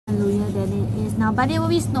than it is now. But it will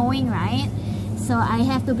be snowing, right? So I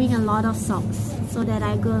have to bring a lot of socks so that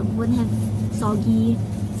I wouldn't have soggy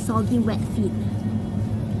wet feet.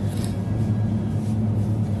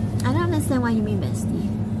 I don't understand what you mean, bestie.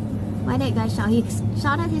 Why that guy shout? He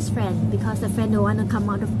shot at his friend because the friend don't want to come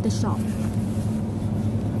out of the shop.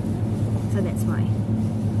 So that's why.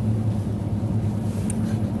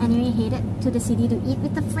 Anyway, headed to the city to eat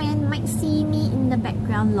with a friend. Might see me in the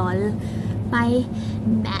background, lol. Bye,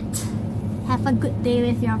 Matt. Have a good day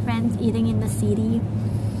with your friends eating in the city.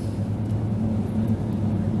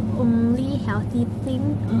 Only healthy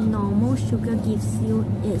thing normal sugar gives you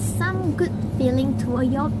is some good feeling to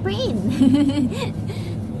your brain.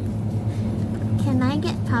 Can I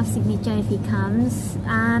get Puff's signature if he comes?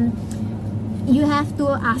 You have to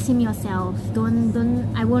ask him yourself.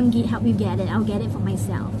 I won't help you get it. I'll get it for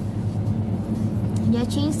myself. Yeah,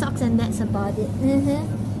 change socks and that's about it.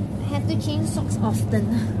 I have to change socks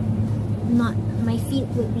often. Not my feet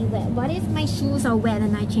would be wet. What if my shoes are wet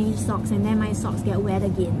and I change socks and then my socks get wet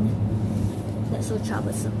again? That's so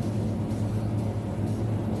troublesome.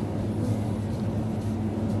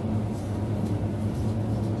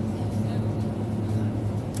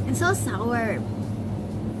 It's so sour.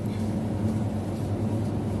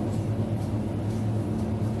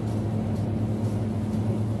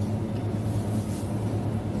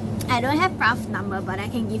 I don't have Prav's number, but I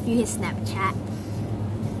can give you his Snapchat.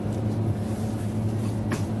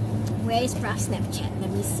 Where is Prav's Snapchat? Let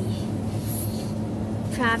me see.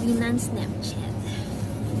 Pravinan Snapchat.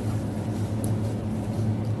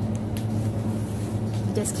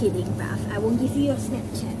 Just kidding, Prav. I won't give you your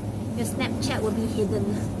Snapchat. Your Snapchat will be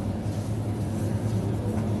hidden.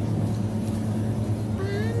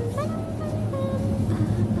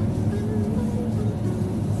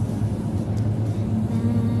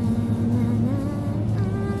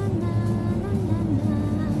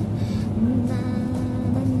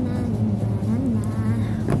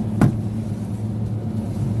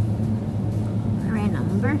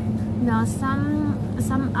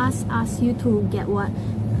 Some ask you to get what?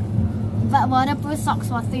 But waterproof socks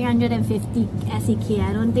for 350 SEK.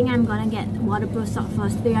 I don't think I'm gonna get waterproof socks for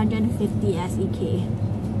 350 SEK.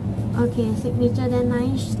 Okay, signature, then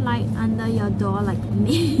I slide under your door like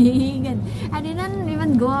Megan. I never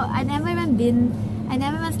even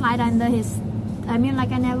slide under his, I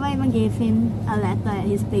never even gave him a letter at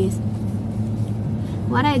his place.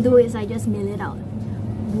 What I do is I just mail it out.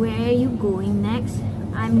 Where are you going next?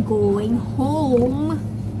 I'm going home.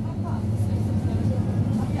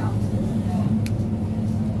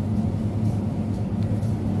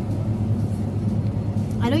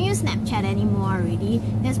 I don't use Snapchat anymore already.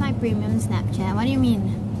 That's my premium Snapchat. What do you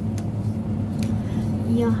mean?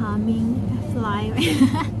 You're humming, fly.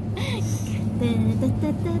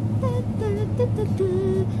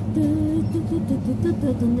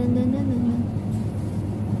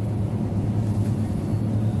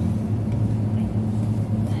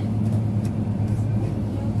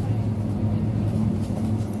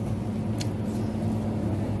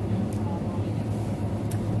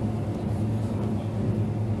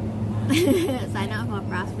 Sign up for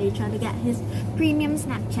Prav's Patreon to get his premium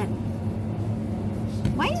Snapchat.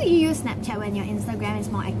 Why do you use Snapchat when your Instagram is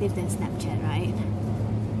more active than Snapchat, right?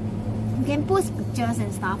 You can post pictures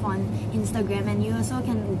and stuff on Instagram, and you also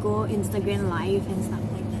can go Instagram live and stuff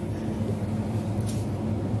like that.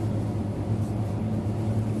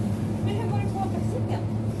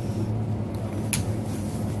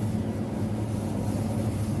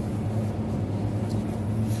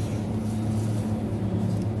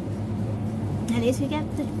 At least we get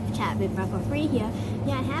to chat with Prav for free here.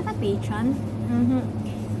 Yeah, I have a Patreon.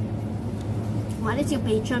 What is your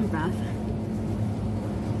Patreon, Prav?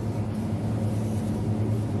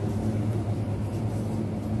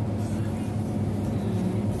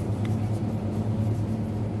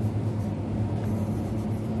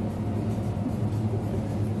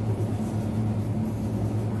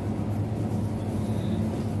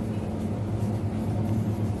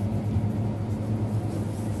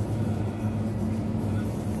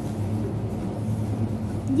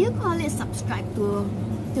 Do you call it subscribe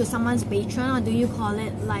to someone's Patreon, or do you call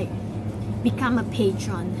it like become a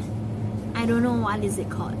patron? I don't know what is it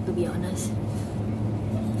called, to be honest.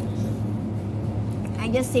 I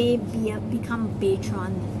just say become a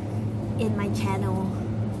patron in my channel.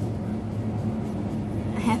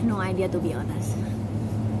 I have no idea, to be honest.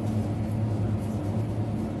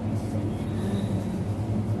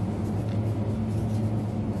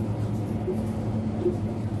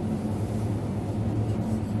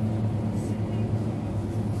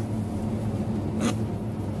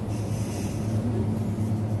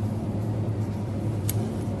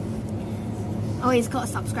 Oh, it's called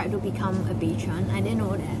subscribe to become a patron. I didn't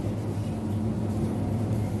know that.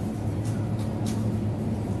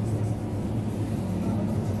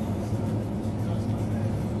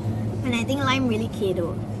 And I think Lime really care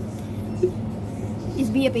though. Is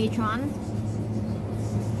be a patron.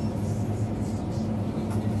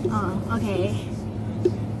 Oh, okay.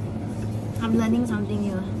 I'm learning something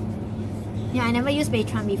here. Yeah, I never used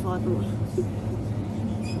Patreon before too.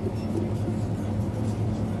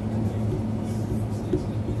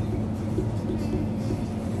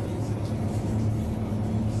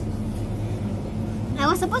 I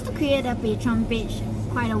was supposed to create a Patreon page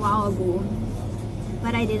quite a while ago,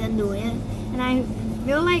 but I didn't do it. And I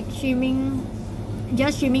feel like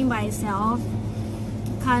just streaming by itself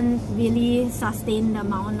can't really sustain the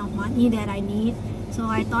amount of money that I need. So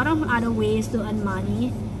I thought of other ways to earn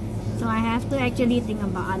money. So I have to actually think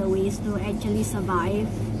about other ways to actually survive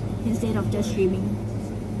instead of just streaming.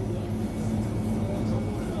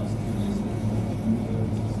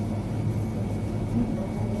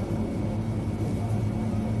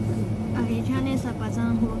 A patron is a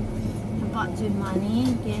person who supports with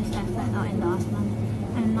money, gives effort or endorsement.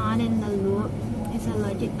 I'm not in the loop. It's a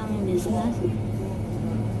legitimate business.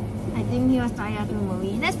 I think he was tired of the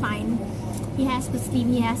movie. That's fine. He has to sleep,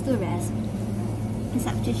 he has to rest. A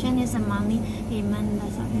subscription is a monthly payment. The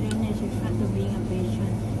subscription is referred to being a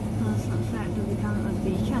patron. So subscribe to become a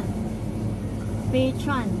patron.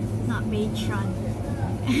 Patron, not patron.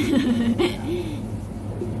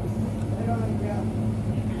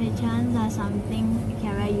 Patrons are something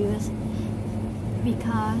Kara used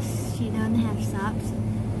because she don't have subs.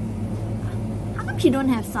 How come she don't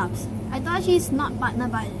have subs? I thought she's not partner,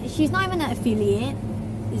 but she's not even an affiliate,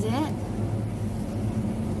 is it?